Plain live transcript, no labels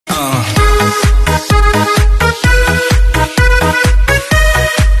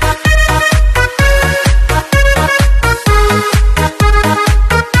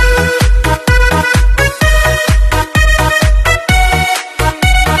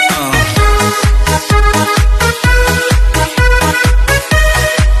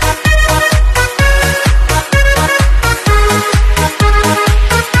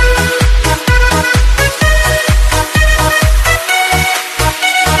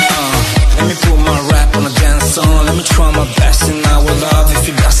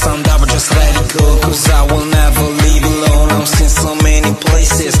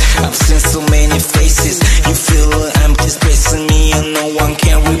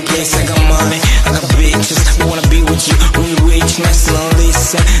replace. I got money, I got bitches, I wanna be with you. We rich, nice and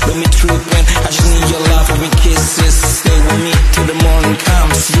listen. Don't be tripping, I just need your love and kisses. Stay with me till the morning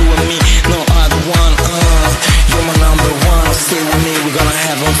comes. You and me, no other one. You're my number one. Stay with me, we're gonna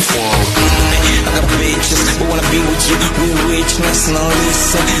have a fall. I got bitches, I wanna be with you. We rich, nice and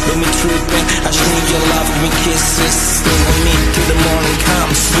listen. Don't be tripping, I just need your love and kisses. Stay with me till the morning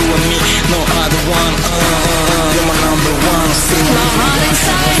comes. You and me, no other one. You're my number one. Stay with me. My heart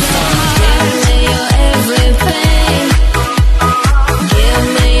inside of give me your everything. Give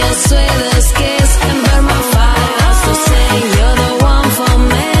me your sweetest kiss and burn my fire. So say you're the one for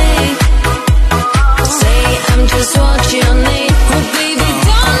me. Say I'm just what you need. Oh baby,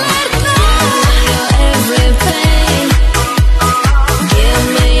 don't let go. Give me your everything. Give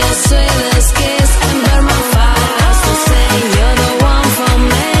me your sweetest kiss and burn my fire. So say you're the one for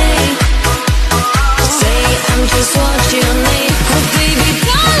me. Say I'm just what you need. Oh baby,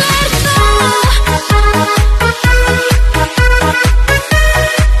 don't let go.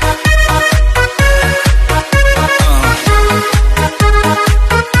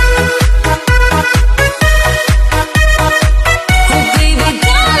 Oh baby,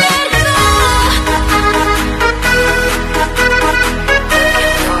 don't let go.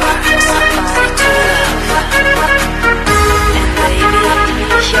 Somebody to love,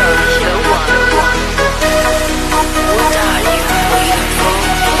 and baby, you're the one. What are you waiting for?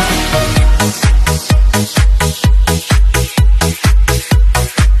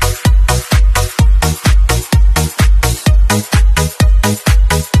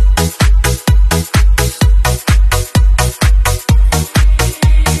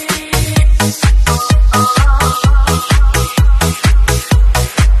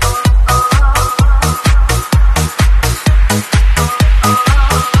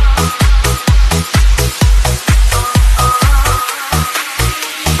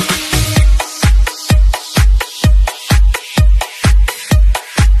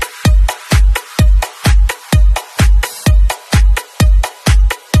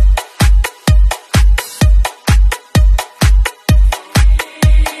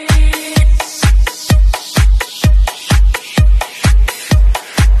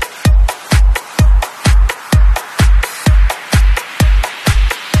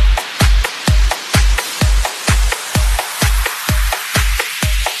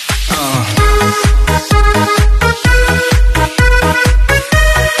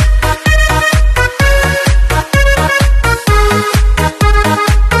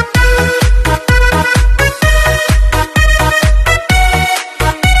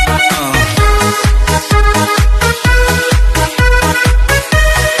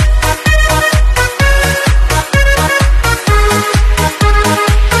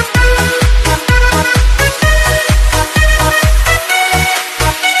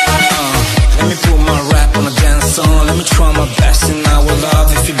 Let me put my rap on a dance song. Let me try my best in our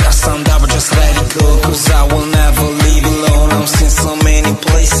love. If you got some doubt, just let it go. Cause I will never leave alone. I've seen so many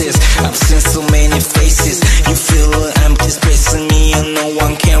places, I've seen so many faces. You feel an empty space in me and no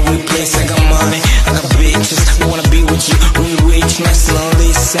one can replace. I got money, I got bitches, I wanna be with you. We rich, nice and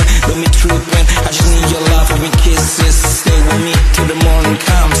listen. Don't be tripping, I just need your love and kisses. Stay with me till the morning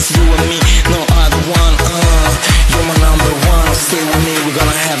comes. You and me, no other one. You're my number one. Stay with me, we're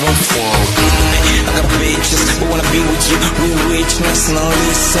gonna have a fall. I got bitches, I wanna be with you. We rich, nice and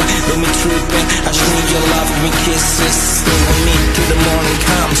listen. Don't be tripping, I just need your love and kisses. Stay with me till the morning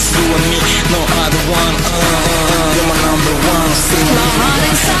comes. You and me, no other one. You're my number one. Stay with me. My heart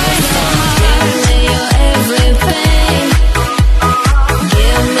inside of give me your everything.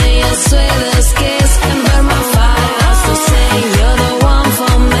 Give me your sweetest kiss and burn my fire. So say you're the one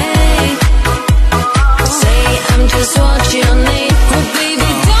for me. Say I'm just what you need. Oh baby,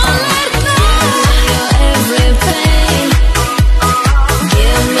 don't let go. Give me your everything.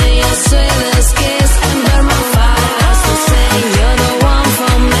 Give me your sweetest kiss and burn my fire. So say you're the one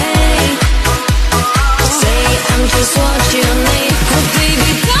for me.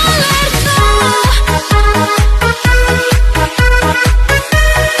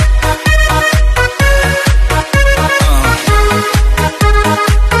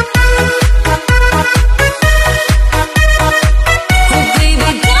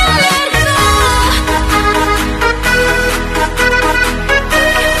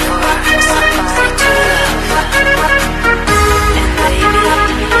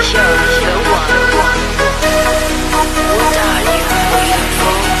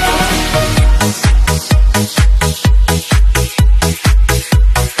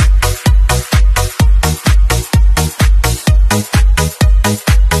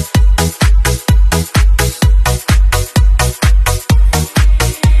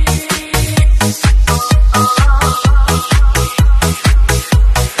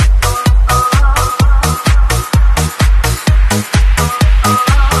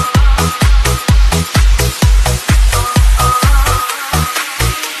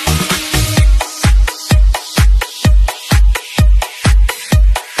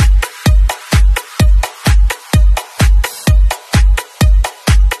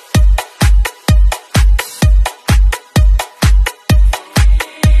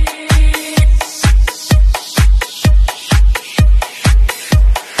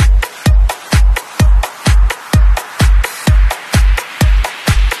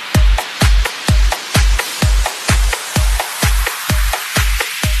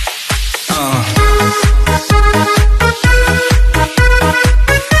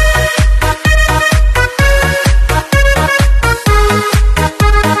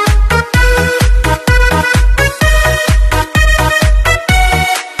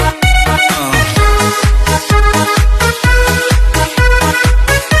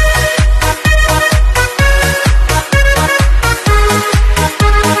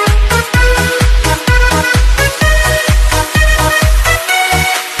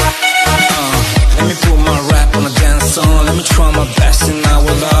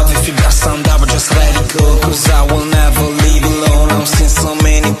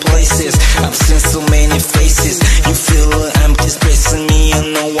 stressing me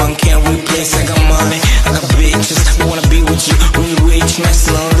and no one can replace. I got money, I got bitches, I wanna be with you. We richness,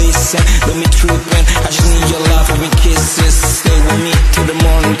 no listen, don't be tripping. I just need your love and kisses. Stay with me till the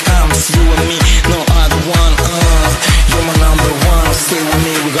morning comes. You and me, no other one. You're my number one. Stay with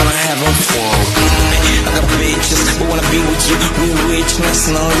me, we're gonna have a fall. I got bitches, I wanna be with you. We richness,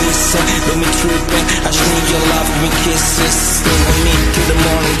 no listen, don't be tripping. I just need your love and kisses. Stay with me till the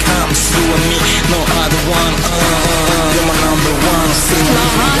morning comes. You and me, no other one. You're my number one. Stay with me, my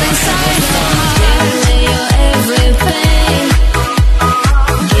heart we're gonna have a fall. Give me your everything.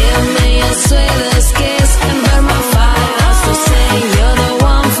 Give me your sweetest kiss and burn my fire. So say you're the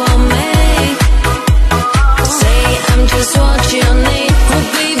one for me. Say I'm just what you need. Oh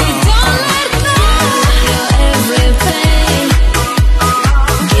baby, don't let go. Give me your everything.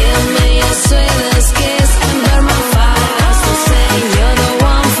 Give me your sweetest kiss and burn my fire. So say you're the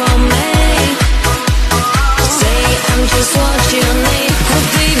one for me. Say I'm just what you need. Oh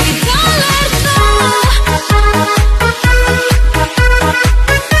baby, don't let go.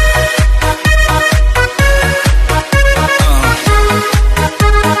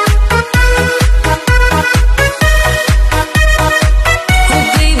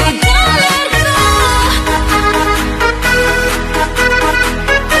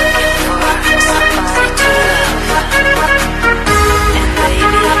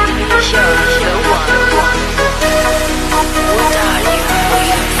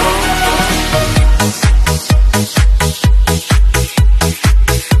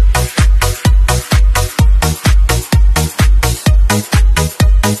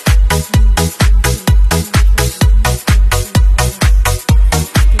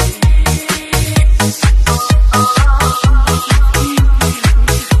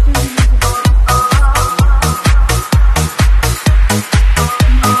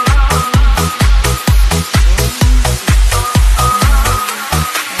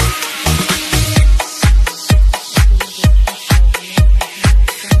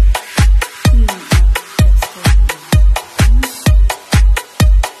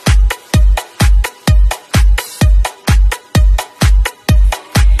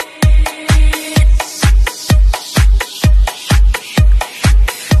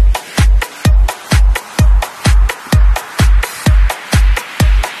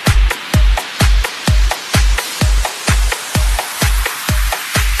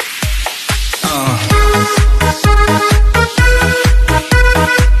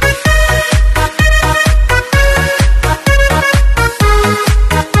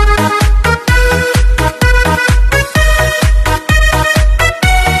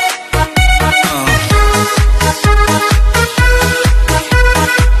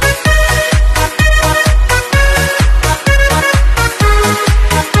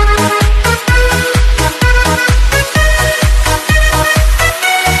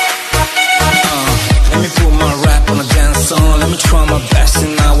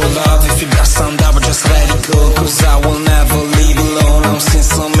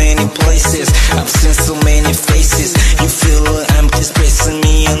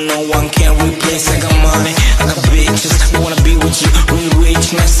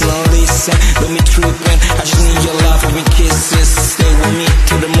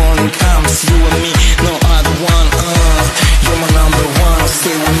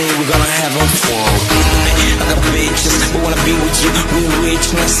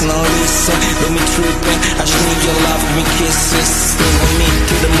 No listen, let me trippin'. I just need your love and kisses. Stay with me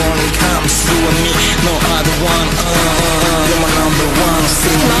till the morning comes. You and me.